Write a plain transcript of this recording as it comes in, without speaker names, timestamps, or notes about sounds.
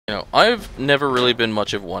You know, I've never really been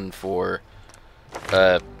much of one for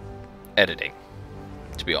editing,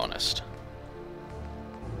 to be honest.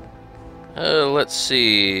 Let's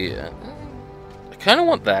see. I kind of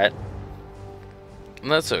want that.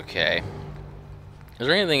 And that's okay. Is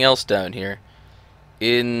there anything else down here?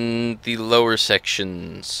 In the lower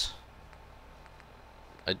sections,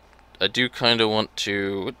 I do kind of want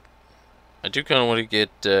to. I do kind of want to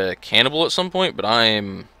get cannibal at some point, but I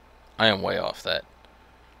am way off that.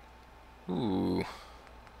 Ooh,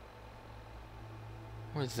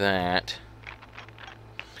 where's that?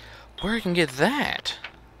 Where I can get that?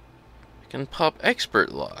 I can pop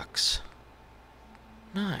expert locks.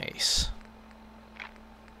 Nice.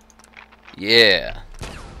 Yeah.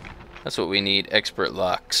 That's what we need, expert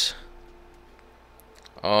locks.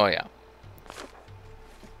 Oh yeah.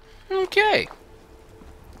 Okay.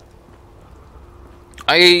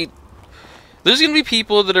 There's gonna be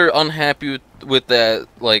people that are unhappy with that,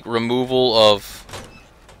 like, removal of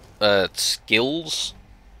skills,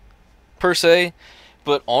 per se.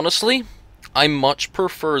 But honestly, I much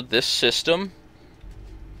prefer this system.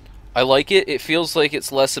 I like it. It feels like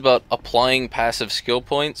it's less about applying passive skill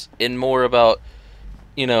points and more about,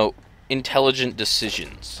 you know, intelligent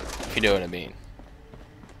decisions, if you know what I mean.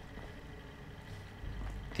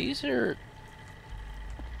 These are...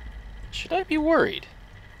 Should I be worried?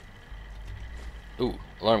 Ooh,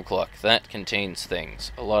 alarm clock. That contains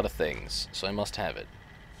things. A lot of things. So I must have it.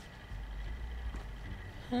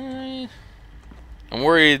 I'm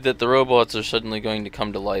worried that the robots are suddenly going to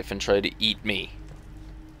come to life and try to eat me.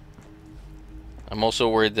 I'm also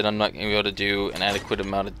worried that I'm not going to be able to do an adequate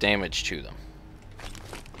amount of damage to them.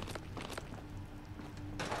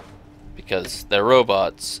 Because they're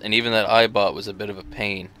robots, and even that iBot was a bit of a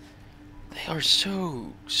pain. They are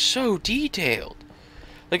so detailed.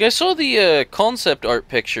 Like, I saw the concept art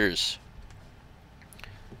pictures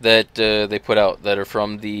that they put out that are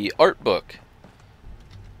from the art book.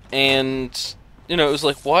 And, you know, it was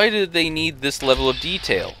like, why did they need this level of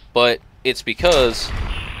detail? But it's because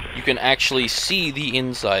you can actually see the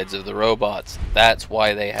insides of the robots. That's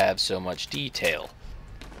why they have so much detail.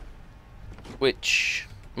 Which,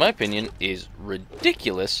 in my opinion, is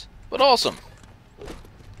ridiculous, but awesome.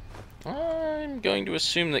 I'm going to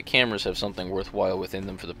assume that cameras have something worthwhile within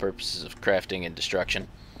them for the purposes of crafting and destruction.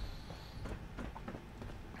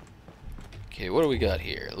 Okay, what do we got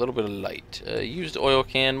here? A little bit of light. Used oil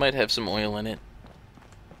can, might have some oil in it.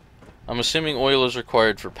 I'm assuming oil is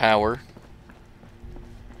required for power.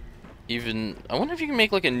 Even, I wonder if you can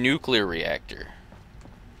make like a nuclear reactor.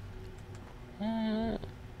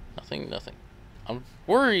 Nothing. I'm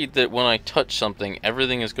worried that when I touch something,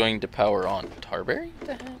 everything is going to power on. Tarberry? What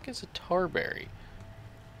the heck is a tarberry?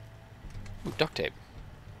 Ooh, duct tape.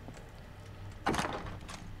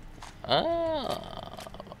 Ah.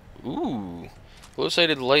 Ooh.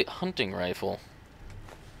 Glow-sighted light hunting rifle.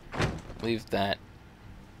 Leave that.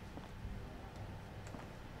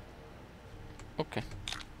 Okay.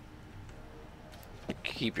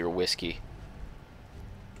 Keep your whiskey.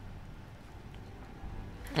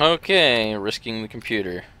 Okay, risking the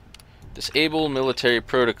computer. Disable military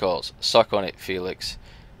protocols. Suck on it, Felix.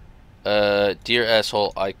 Dear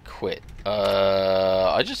asshole, I quit.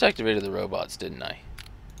 I just activated the robots, didn't I?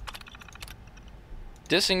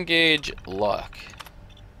 Disengage lock.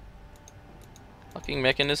 Locking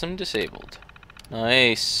mechanism disabled.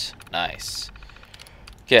 Nice. Nice.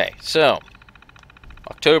 Okay, so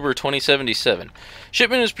October 2077.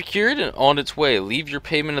 Shipment is procured and on its way. Leave your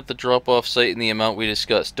payment at the drop-off site in the amount we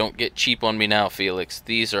discussed. Don't get cheap on me now, Felix.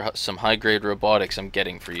 These are some high-grade robotics I'm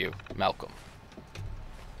getting for you, Malcolm.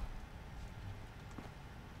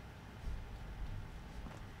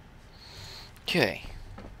 Okay.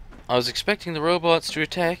 I was expecting the robots to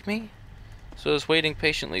attack me, so I was waiting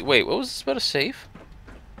patiently. Wait, what was this about a safe?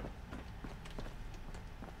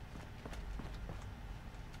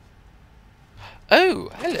 Oh,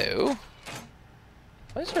 hello.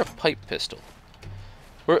 Why is there a pipe pistol?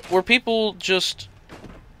 Were people just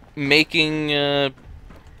making,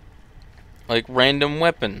 like, random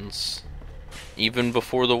weapons, even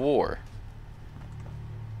before the war?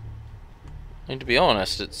 And to be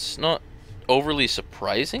honest, it's not overly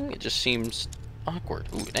surprising. It just seems awkward.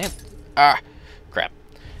 Ooh, crap.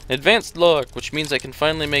 Advanced lock, which means I can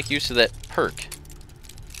finally make use of that perk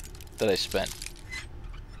that I spent.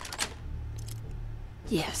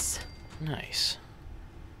 Yes. Nice.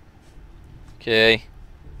 Okay.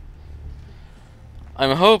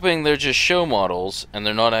 I'm hoping they're just show models, and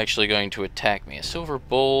they're not actually going to attack me. A silver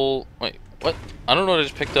bowl... Wait, what? I don't know what I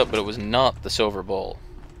just picked up, but it was not the silver bowl.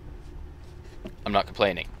 I'm not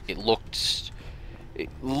complaining. It looked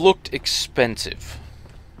expensive.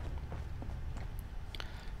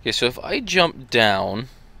 Okay, so if I jump down,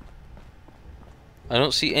 I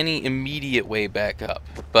don't see any immediate way back up,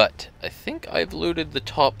 but I think I've looted the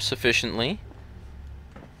top sufficiently.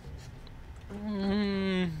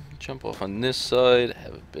 Jump off on this side,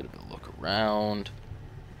 have a bit of a look around.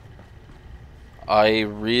 I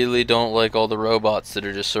really don't like all the robots that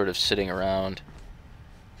are just sort of sitting around.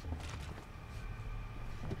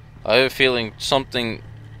 I have a feeling something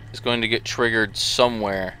is going to get triggered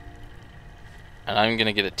somewhere, and I'm going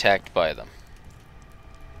to get attacked by them.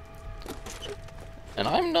 And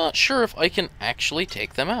I'm not sure if I can actually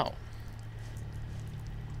take them out.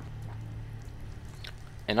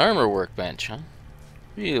 An armor workbench, huh?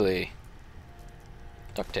 Really?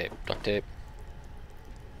 Duct tape, duct tape.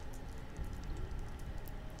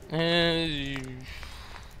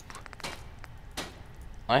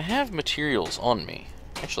 I have materials on me.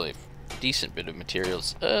 Actually, a decent bit of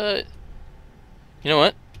materials. You know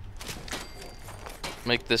what?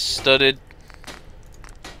 Make this studded.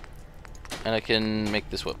 And I can make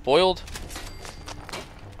this, what, boiled?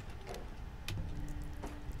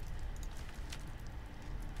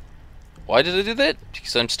 Why did I do that?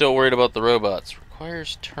 Because I'm still worried about the robots.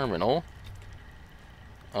 Requires terminal.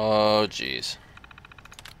 Oh, jeez.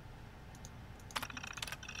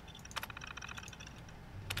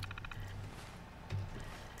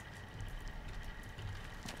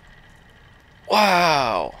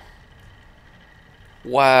 Wow.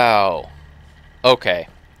 Wow. Okay.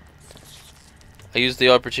 I used the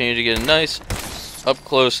opportunity to get a nice up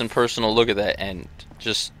close and personal look at that, and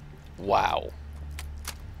just wow.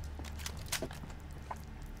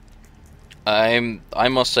 I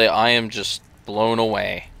must say I am just blown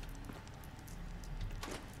away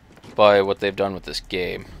by what they've done with this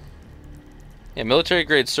game. Yeah, military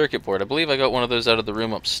grade circuit board. I believe I got one of those out of the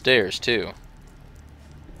room upstairs too.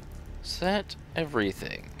 Is that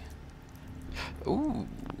everything? Ooh,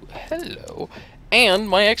 hello. And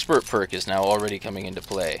my expert perk is now already coming into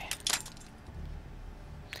play.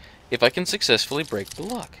 If I can successfully break the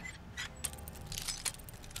lock.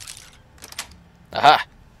 Aha!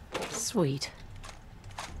 Sweet.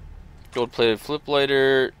 Gold-plated flip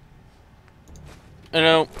lighter. I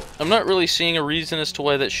know, I'm not really seeing a reason as to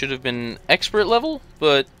why that should have been expert level,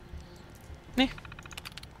 but... meh.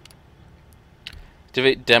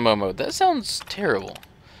 Activate demo mode. That sounds terrible.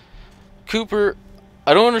 Cooper,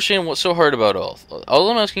 I don't understand what's so hard about all. All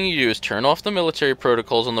I'm asking you to do is turn off the military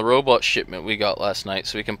protocols on the robot shipment we got last night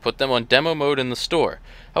so we can put them on demo mode in the store.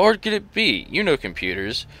 How hard could it be? You know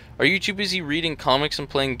computers. Are you too busy reading comics and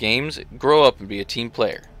playing games? Grow up and be a team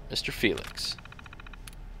player. Mr. Felix.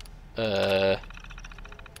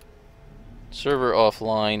 Server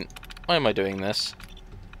offline. Why am I doing this?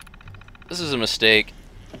 This is a mistake.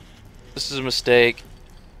 This is a mistake.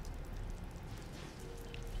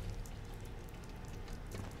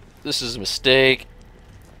 This is a mistake.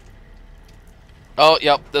 Oh,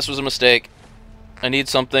 yep, this was a mistake. I need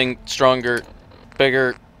something stronger,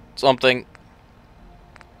 bigger, something.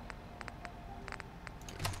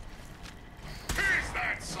 Is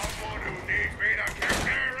that someone who needs me to kick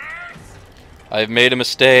their ass? I've made a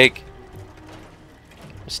mistake.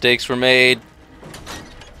 Mistakes were made.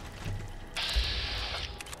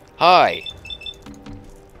 Hi.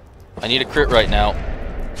 I need a crit right now.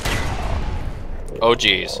 Oh,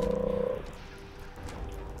 jeez.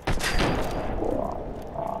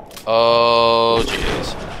 Oh,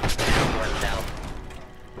 jeez.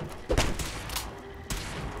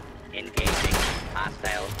 Engaging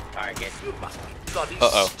hostile target.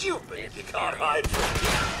 Uh-oh. Stupid. You can't hide from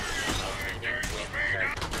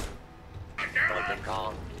Broken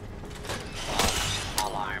call.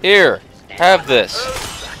 Alarm. Here, have this.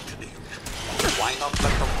 back to the usual. Why not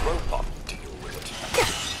let the robot deal with it?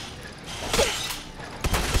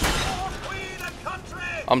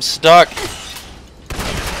 I'm stuck.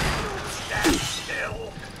 Stand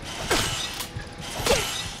still.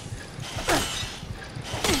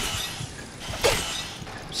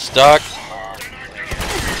 Stuck.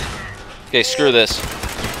 Okay, screw this.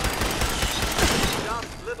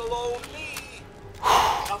 Just little old me.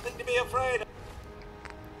 Nothing to be afraid of.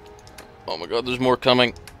 Oh my god, there's more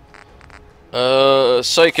coming.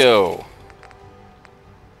 Psycho.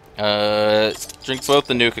 Drink both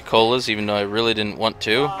the Nuka-Colas, even though I really didn't want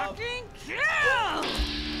to.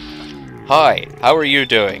 Hi, how are you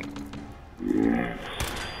doing?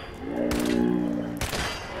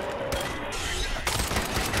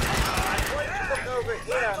 Over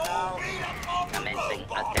here now. Commencing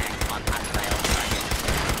attack on hostile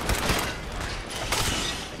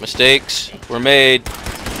target. Mistakes were made.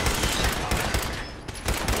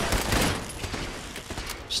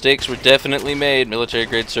 Mistakes were definitely made. Military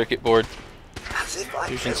grade circuit board.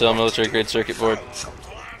 Fusion cell military grade circuit board.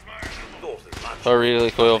 Power relay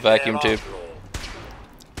coil vacuum tube.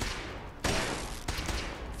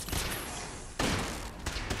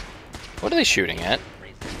 What are they shooting at?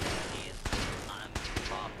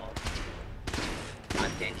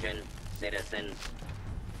 Attention, citizens.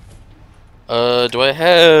 Do I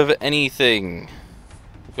have anything?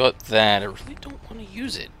 Got that. I really don't want to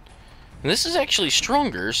use it. And this is actually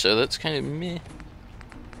stronger, so that's kind of meh.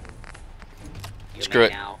 Screw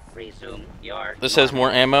it. This has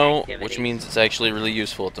more ammo, which means it's actually really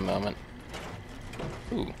useful at the moment.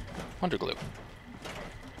 Ooh, Wonder Glue.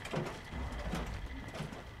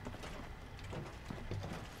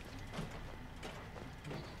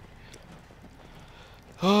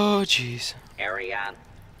 Oh, jeez. Area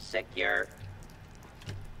secure.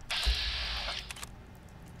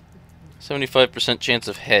 75% chance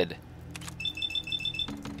of head.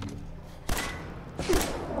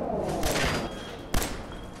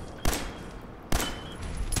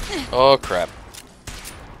 Oh, crap.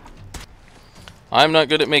 I'm not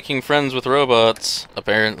good at making friends with robots,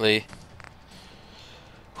 apparently.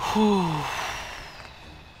 Whew.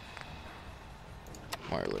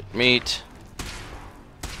 Marlet meat.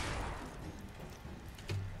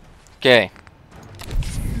 Okay.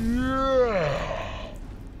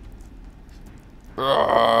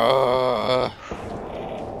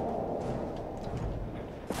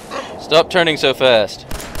 Stop turning so fast.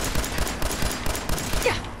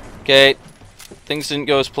 Okay. Things didn't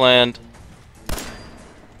go as planned.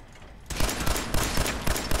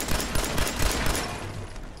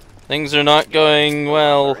 Things are not going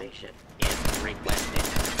well.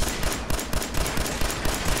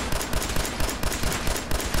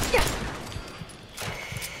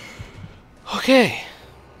 Okay.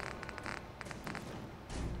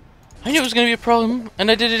 I knew it was going to be a problem,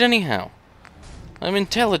 and I did it anyhow. I'm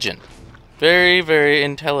intelligent. Very, very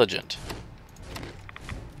intelligent.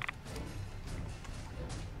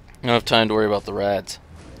 I don't have time to worry about the rads.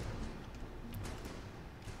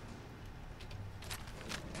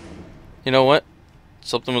 You know what?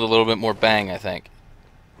 Something with a little bit more bang, I think.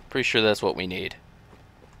 Pretty sure that's what we need.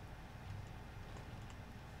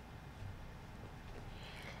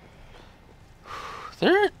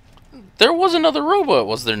 There was another robot,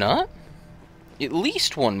 was there not? At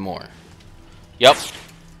least one more. Yep.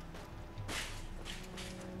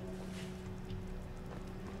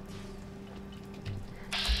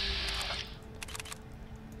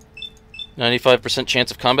 %95 chance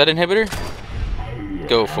of combat inhibitor?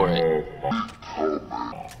 Go for it.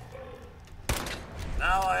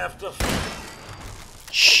 Now I have to...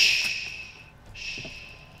 Shh. Shh.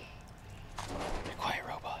 Be quiet,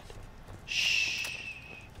 robot. Shh.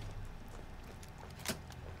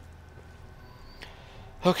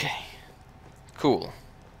 Okay. Cool.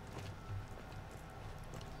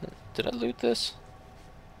 Did I loot this?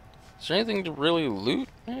 Is there anything to really loot?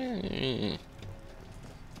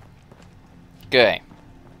 Okay.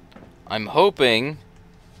 I'm hoping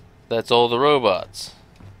that's all the robots.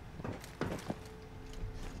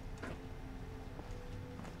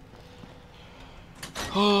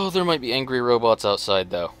 Oh, there might be angry robots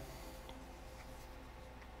outside, though.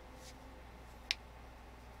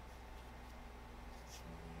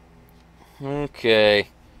 Okay.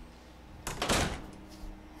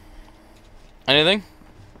 Anything?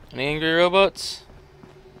 Any angry robots?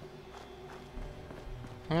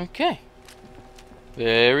 Okay.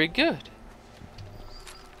 Very good.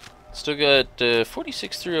 Still got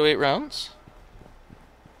 46 308 rounds.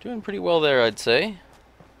 Doing pretty well there, I'd say.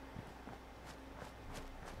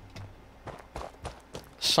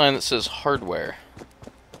 Sign that says hardware.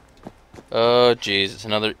 Oh, jeez, it's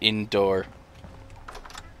another indoor.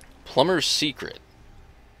 Plumber's secret.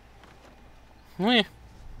 Eh.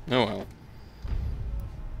 Oh well.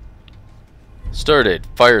 Started.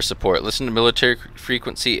 Fire support. Listen to military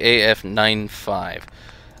frequency AF95.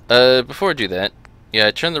 Before I do that, yeah,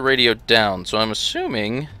 I turned the radio down, so I'm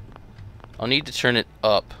assuming I'll need to turn it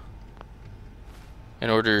up in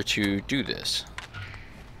order to do this.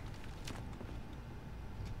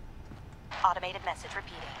 Automated message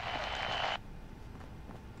repeating.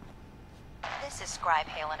 This is Scribe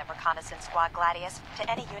Halen of Reconnaissance Squad Gladius to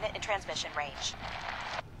any unit in transmission range.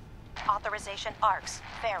 Authorization ARCS,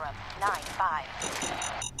 Ferrum, 9-5.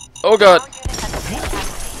 Oh god! Our unit has the same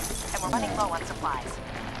capacity, and we're running low on supplies.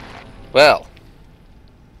 Well.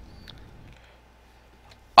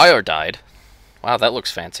 IR died. Wow, that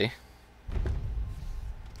looks fancy.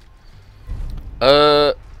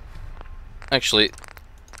 Actually,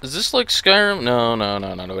 is this like Skyrim? No,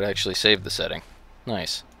 it actually saved the setting.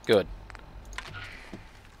 Nice. Good.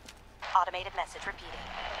 Automated message repeating.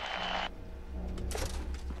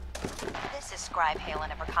 This is Scribe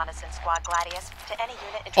Halen of Reconnaissance Squad Gladius to any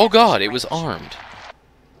unit in Oh god, transmission it was range. armed.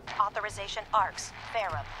 Authorization ARCS,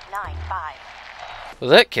 Farum, 9-5. Well,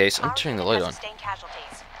 in that case, I'm Our turning the unit light has on. sustained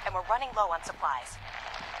casualties, and we're running low on supplies.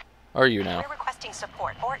 Are you now? We're requesting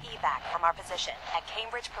support or evac from our position at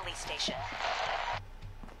Cambridge Police Station.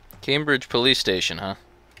 Cambridge Police Station, huh?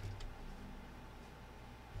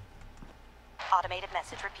 Automated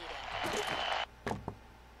message repeating.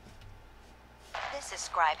 This is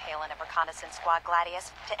Scribe Halen of Reconnaissance Squad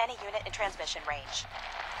Gladius to any unit in transmission range.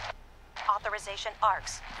 Authorization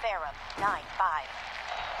ARCS, Farum, 9-5.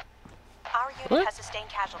 Our unit What? has sustained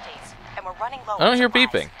casualties, and we're running low I don't on hear supplies.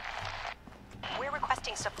 beeping. We're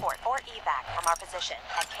requesting support or evac from our position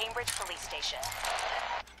at Cambridge Police Station.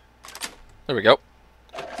 There we go.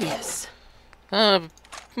 Yes.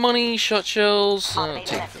 Money, shot shells. Automated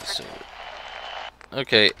Take message this. repeating.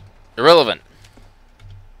 Okay, irrelevant.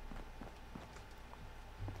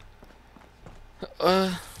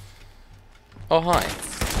 Oh, hi.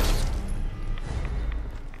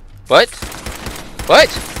 What? What?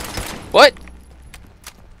 What?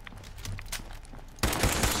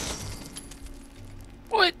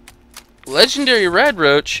 What? Legendary Rad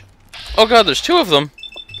Roach? Oh god, there's two of them.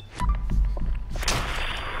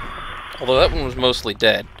 Although that one was mostly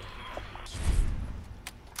dead.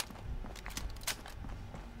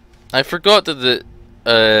 I forgot that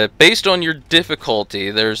based on your difficulty,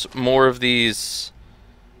 there's more of these.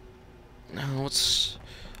 No,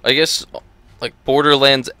 I guess, like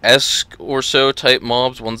Borderlands-esque or so type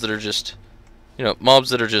mobs. Ones that are just,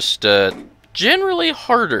 mobs that are just generally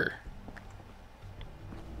harder.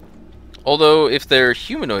 Although, if they're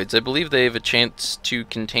humanoids, I believe they have a chance to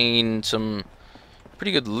contain some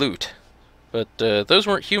pretty good loot. But those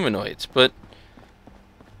weren't humanoids. But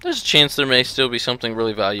there's a chance there may still be something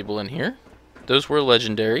really valuable in here. Those were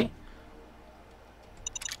legendary.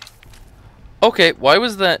 Okay, why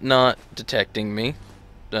was that not detecting me?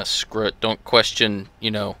 Screw it, don't question,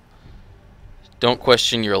 don't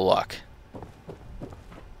question your luck.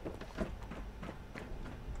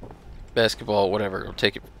 Basketball, whatever, we'll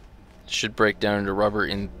take it. Should break down into rubber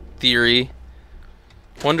in theory.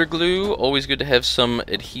 Wonder glue, always good to have some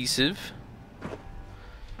adhesive.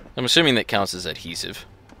 I'm assuming that counts as adhesive.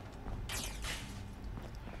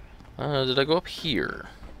 Did I go up here?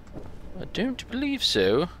 I don't believe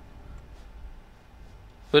so.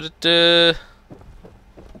 But I'm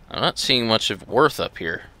not seeing much of worth up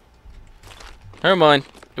here. Never mind.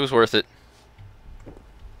 It was worth it.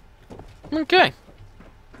 Okay.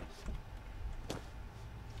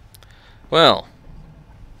 Well.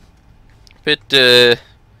 Bit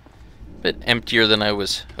emptier than I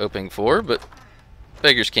was hoping for, but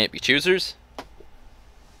beggars can't be choosers.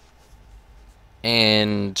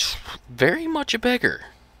 And very much a beggar.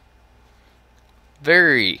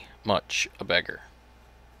 Very much a beggar.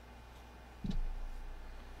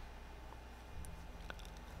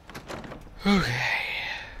 Okay.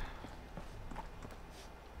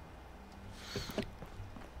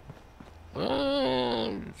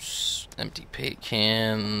 Empty paint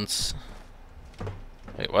cans.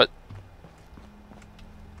 Wait, what?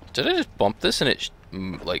 Did I just bump this and it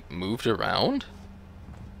like moved around?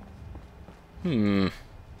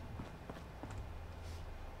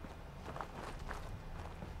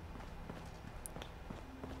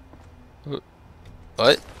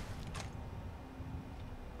 What?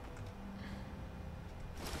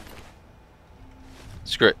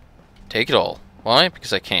 Screw it. Take it all. Why?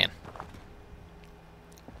 Because I can.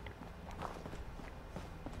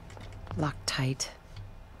 Locked tight.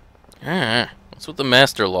 Ah, what's with the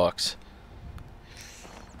master locks?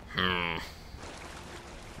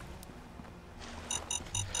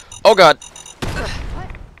 Oh god!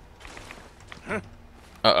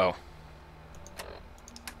 Uh-oh.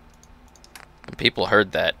 People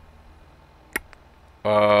heard that.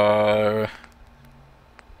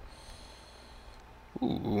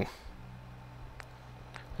 Ooh.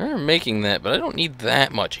 They're making that, but I don't need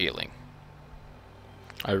that much healing.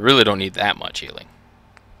 I really don't need that much healing.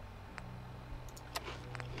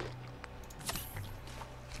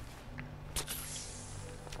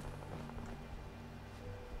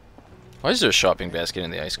 Why is there a shopping basket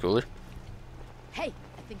in the ice cooler? Hey,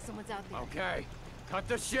 I think someone's out there. Okay, cut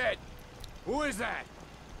the shit. Who is that?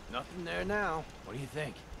 Nothing there now. What do you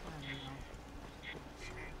think?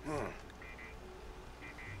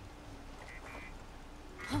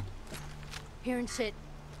 Hearing shit.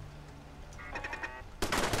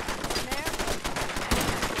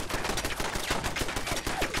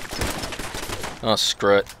 Oh,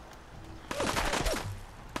 screw it.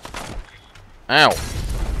 Ow.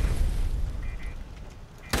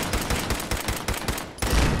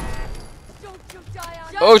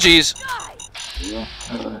 Oh, jeez.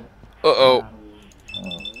 Uh-oh.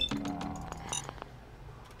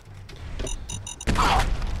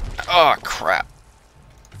 Oh, crap.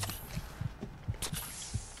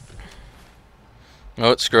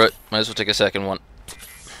 Oh, screw it. Might as well take a second one.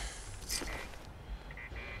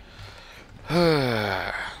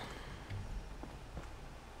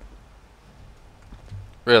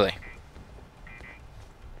 Really?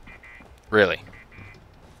 Really?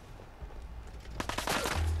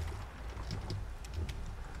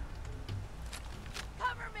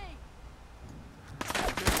 Cover me!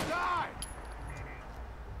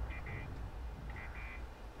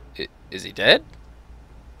 Is he dead?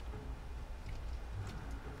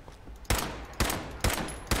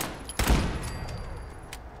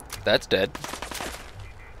 That's dead.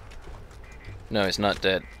 No, he's not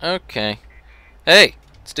dead. Okay. Hey!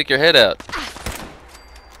 Stick your head out.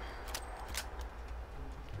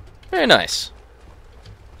 Very nice.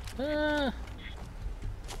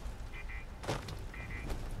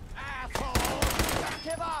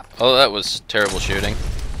 Oh, that was terrible shooting.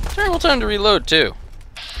 Terrible time to reload, too.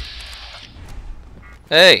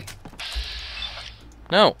 Hey!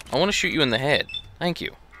 No, I want to shoot you in the head. Thank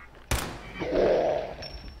you.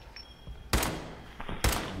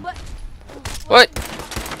 What?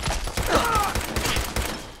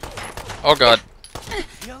 Oh god.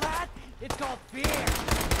 Feel that? It's called fear.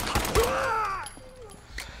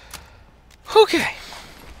 Okay.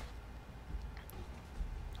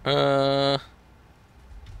 I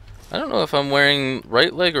don't know if I'm wearing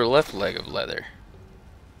right leg or left leg of leather.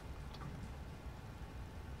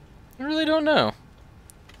 I really don't know.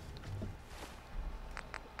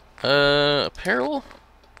 Apparel?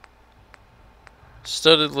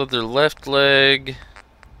 Studded leather left leg.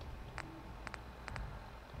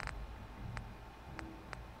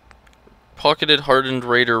 Pocketed hardened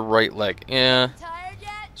raider right leg. Yeah. Tired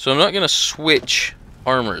yet? So I'm not gonna switch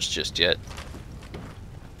armors just yet.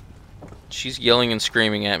 She's yelling and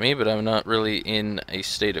screaming at me, but I'm not really in a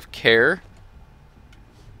state of care.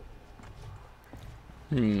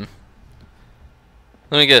 Let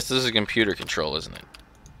me guess, this is a computer control, isn't it?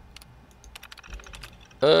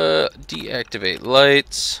 Deactivate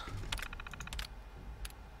lights.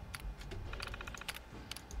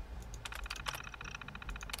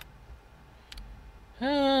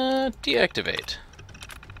 Deactivate.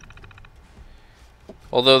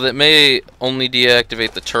 Although that may only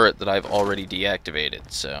deactivate the turret that I've already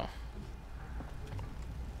deactivated, so...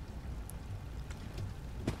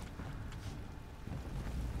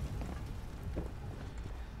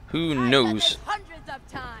 Who knows? Hundreds of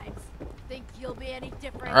times. Think you'll be any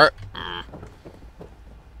different?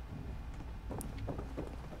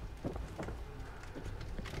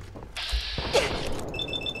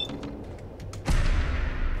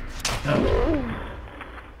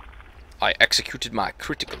 I executed my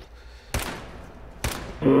critical.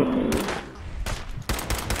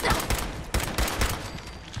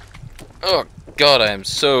 Oh god, I am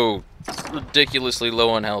so ridiculously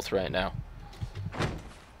low on health right now.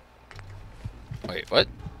 Wait, what?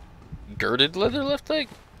 Girded leather left leg?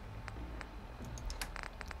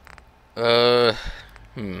 Get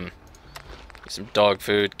some dog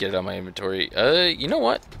food, get it out of my inventory. You know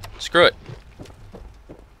what? Screw it.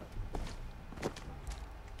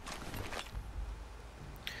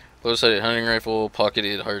 Low-sighted hunting rifle,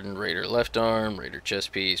 pocketed hardened raider left arm, raider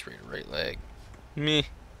chest piece, raider right leg. Meh.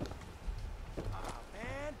 Oh,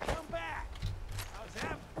 man, come back. I was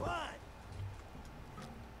having fun.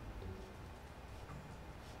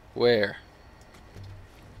 Where?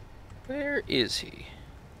 Where is he?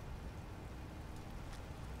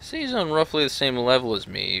 See, he's on roughly the same level as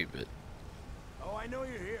me, but... Oh, I know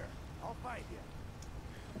you're here. I'll find you.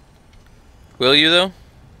 Will you, though?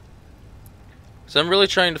 So I'm really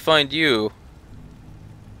trying to find you,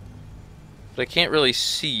 but I can't really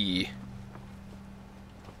see.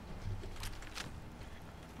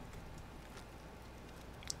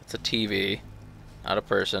 It's a TV, not a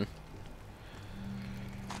person.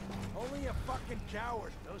 Only a fucking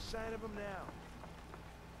coward. No sign of him now.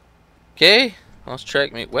 Okay, let's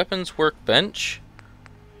track me. Weapons workbench.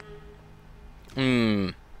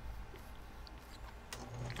 I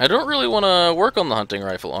don't really want to work on the hunting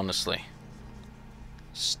rifle, honestly.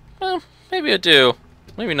 Well, maybe I do.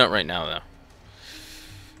 Maybe not right now,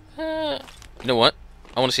 though. You know what?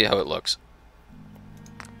 I want to see how it looks.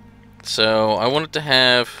 So, I want it to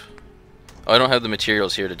have... Oh, I don't have the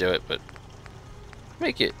materials here to do it, but...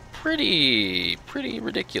 Make it pretty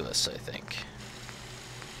ridiculous, I think.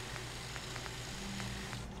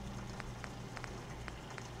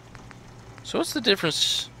 So what's the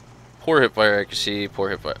difference? Poor hipfire accuracy,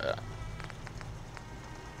 poor hipfire...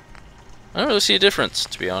 I don't really see a difference,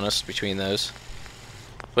 to be honest, between those.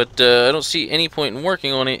 But I don't see any point in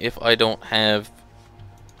working on it if I don't have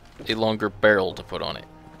a longer barrel to put on it.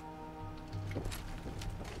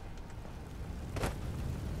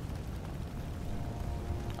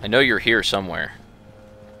 I know you're here somewhere.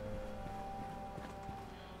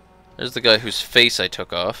 There's the guy whose face I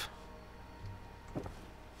took off.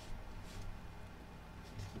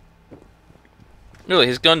 Really,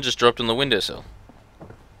 his gun just dropped on the windowsill.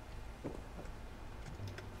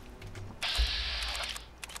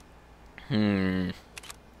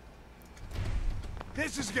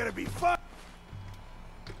 This is gonna be fun.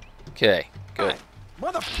 Okay, good.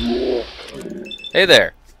 Mother. Hey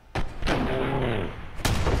there.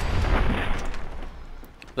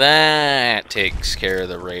 That takes care of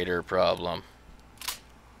the raider problem.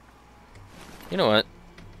 You know what?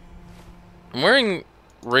 I'm wearing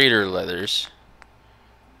raider leathers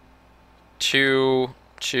to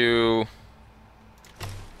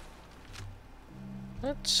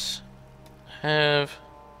let's have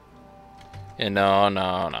no.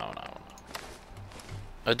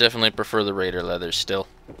 I definitely prefer the raider leathers still.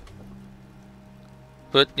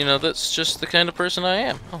 But, you know, that's just the kind of person I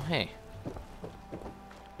am. Oh, hey.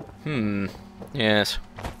 Yes.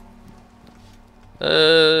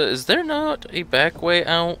 Is there not a back way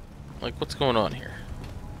out? Like, what's going on here?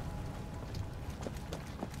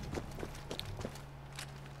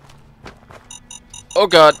 Oh,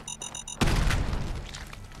 God.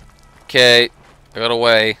 Okay. I got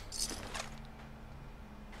away.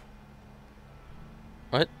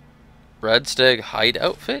 What? Radstag hide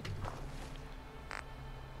outfit?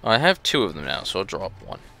 I have 2 of them now, so I'll drop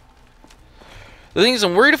 1. The thing is,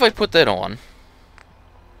 I'm worried if I put that on.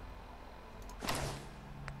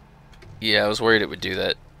 Yeah, I was worried it would do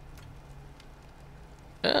that.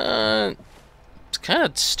 It's kind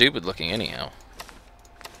of stupid looking anyhow.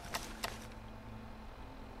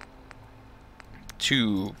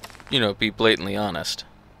 To, you know, be blatantly honest.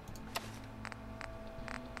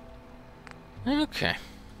 Okay.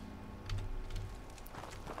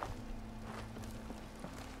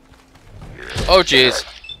 Oh, jeez.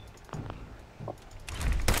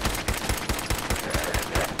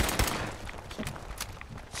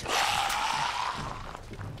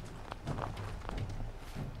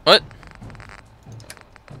 What?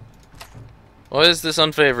 Why is this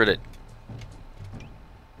unfavorited?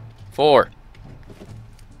 4.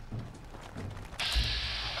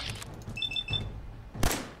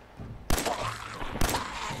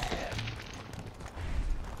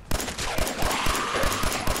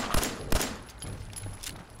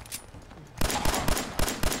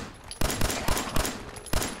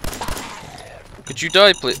 Could you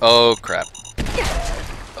die, please? Oh, crap.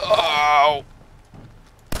 Oh!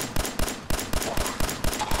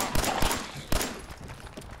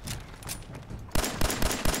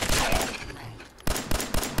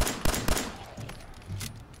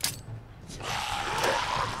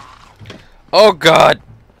 Oh, God!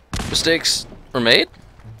 Mistakes were made?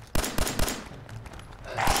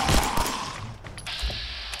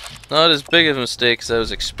 Not as big of a mistake as I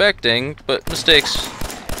was expecting, but mistakes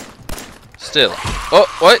still. Oh,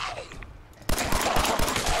 what?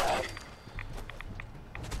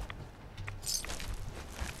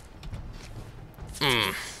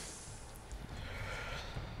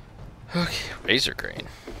 Okay, razor crane.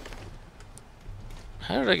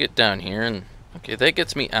 How did I get down here? And okay, that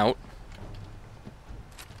gets me out.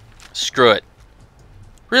 Screw it.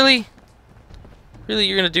 Really? Really,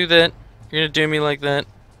 you're gonna do that? You're gonna do me like that?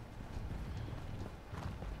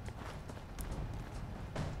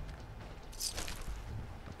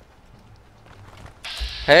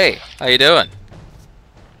 Hey, how you doing?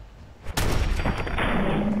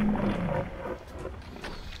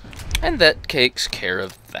 And that takes care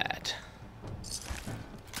of that.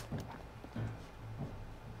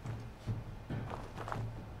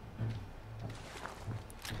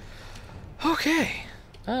 Okay.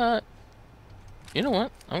 You know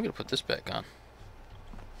what? I'm gonna put this back on.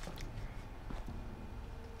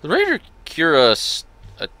 The Raider Cuirass,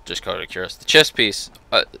 just call it a Cuirass, the chest piece,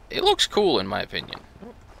 it looks cool in my opinion.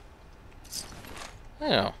 I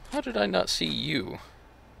don't know, how did I not see you?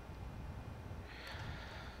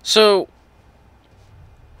 So,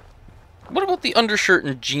 what about the undershirt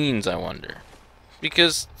and jeans, I wonder?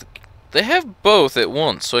 Because they have both at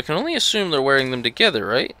once, so I can only assume they're wearing them together,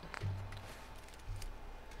 right?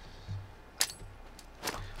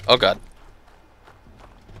 Oh, God.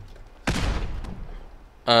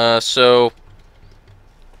 So,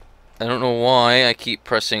 I don't know why I keep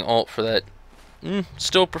pressing Alt for that.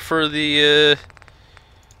 Still prefer the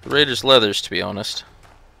Raiders leathers, to be honest.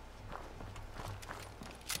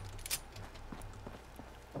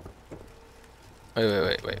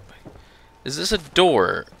 Wait. Is this a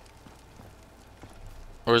door?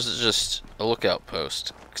 Or is it just a lookout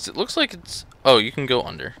post? Because it looks like it's... Oh, you can go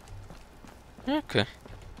under. Okay.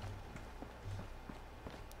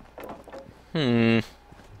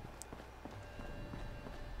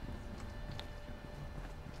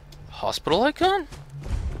 Hospital icon?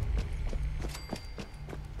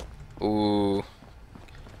 Ooh.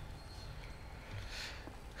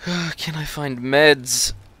 Can I find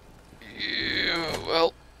meds? Yeah,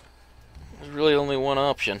 well, there's really only one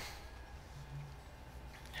option.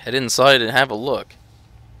 Head inside and have a look.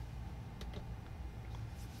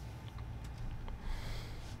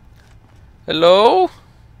 Hello?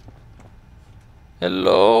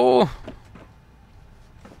 Hello?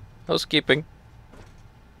 Housekeeping.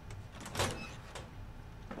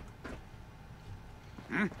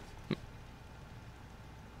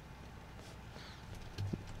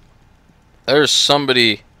 There's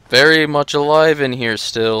somebody very much alive in here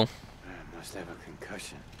still. I must have a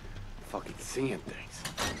concussion. Fucking seeing things.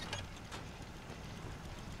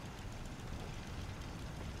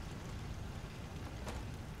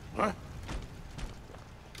 What?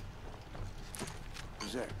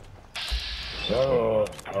 Who's there?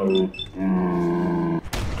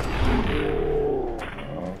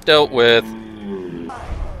 Dealt with.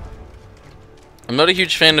 I'm not a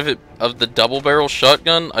huge fan of the double barrel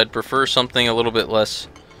shotgun. I'd prefer something a little bit less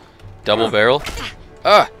double barrel.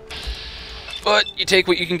 Ah! But you take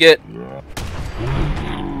what you can get.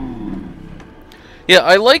 Yeah,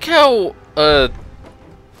 I like how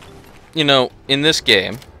you know, in this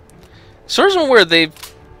game, as far as I'm aware, they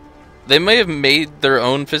may have made their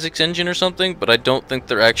own physics engine or something, but I don't think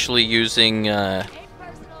they're actually using Ain't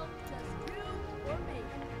personal, just you or me.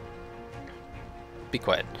 be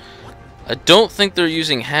quiet. I don't think they're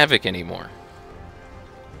using Havoc anymore.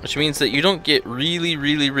 Which means that you don't get really,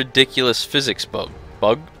 really ridiculous physics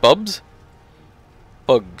bugs?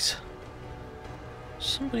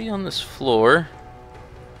 Somebody on this floor.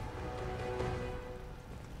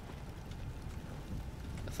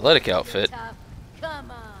 Athletic outfit. Tough.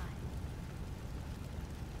 Come on.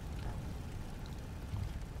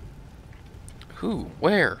 Who?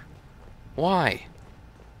 Where? Why?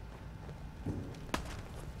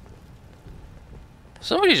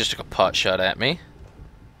 Somebody just took a pot shot at me.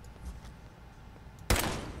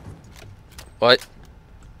 What?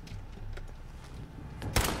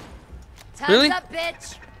 Time's Really? up,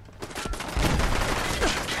 bitch.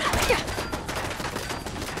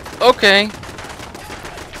 Okay.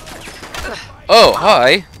 Oh,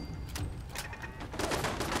 hi.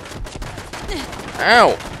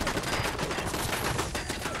 Ow.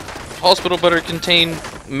 Hospital better contain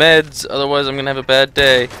meds, otherwise I'm gonna have a bad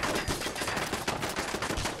day.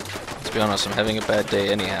 Let's be honest, I'm having a bad day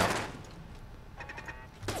anyhow.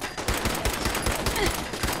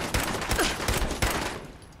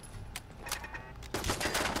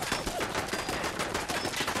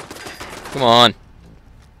 Come on.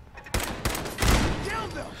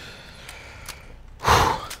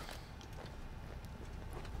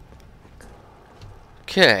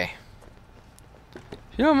 Okay.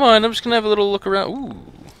 If you don't mind, I'm just gonna have a little look around. Ooh.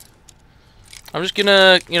 I'm just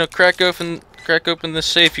gonna, you know, crack open this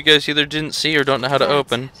safe you guys either didn't see or don't know how to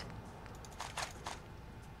open.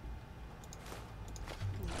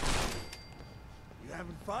 You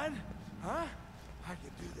having fun? Huh? I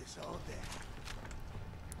could do this all day.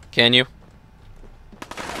 Can you?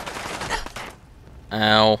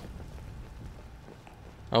 Ow.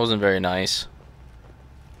 That wasn't very nice.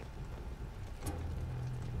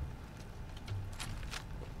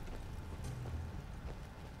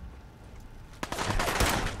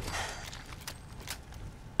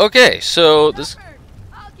 Okay, so this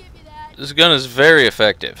I'll give you that. this gun is very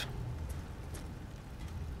effective.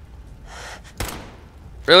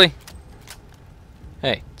 Really?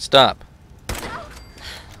 Hey, stop.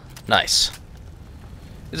 Nice.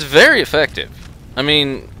 It's very effective. I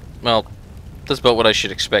mean, well, that's about what I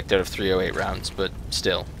should expect out of 308 rounds, but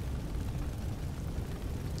still.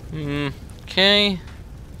 Okay.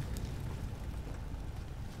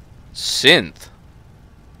 Synth.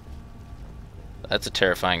 That's a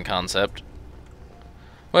terrifying concept.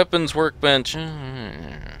 Weapons workbench.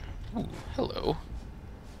 Ooh, hello.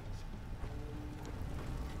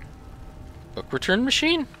 Book return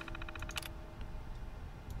machine?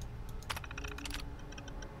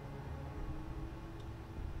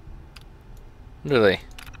 Really?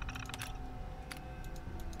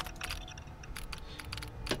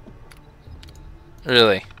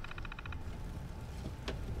 Really?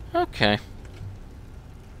 Okay.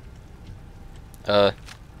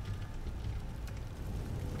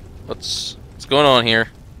 What's going on here?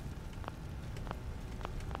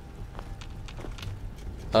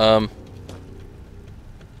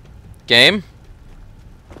 Game?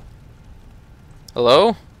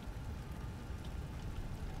 Hello?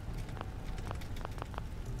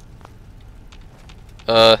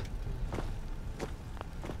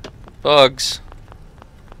 Bugs.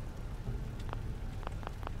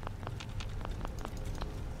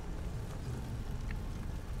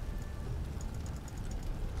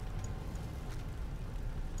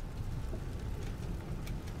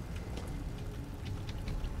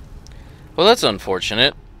 Well, that's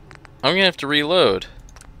unfortunate. I'm gonna have to reload.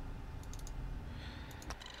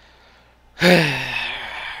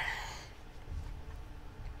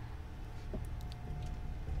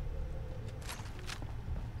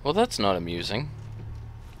 Well, that's not amusing.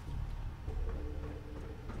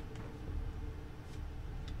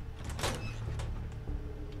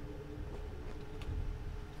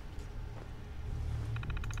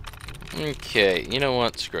 Okay, you know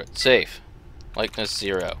what? Screw it. Save. Likeness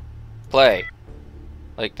 0. Play.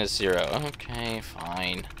 Likeness 0. Okay,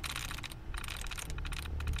 fine.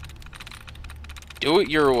 Do it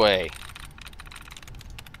your way.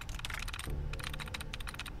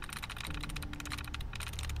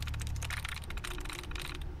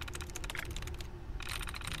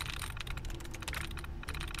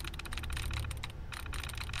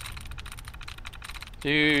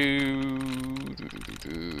 Okay.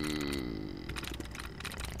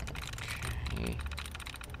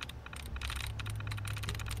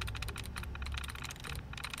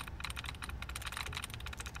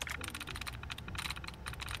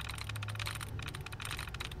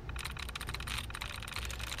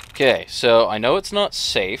 Okay, so I know it's not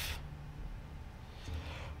safe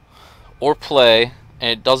or play,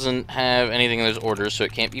 and it doesn't have anything in those orders, so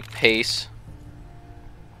it can't be pace.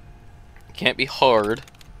 It can't be hard.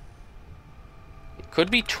 It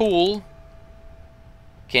could be tool.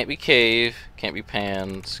 Can't be cave. Can't be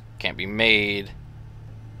pans. Can't be made.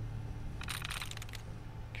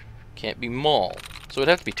 Can't be mall. So it'd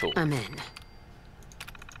have to be tool. I'm in.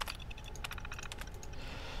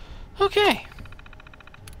 Okay.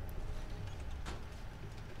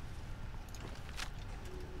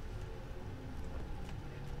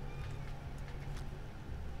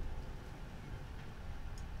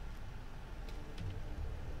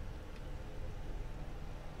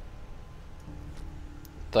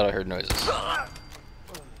 Thought I heard noises.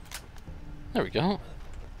 There we go.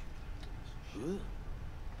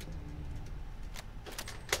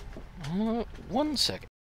 One second.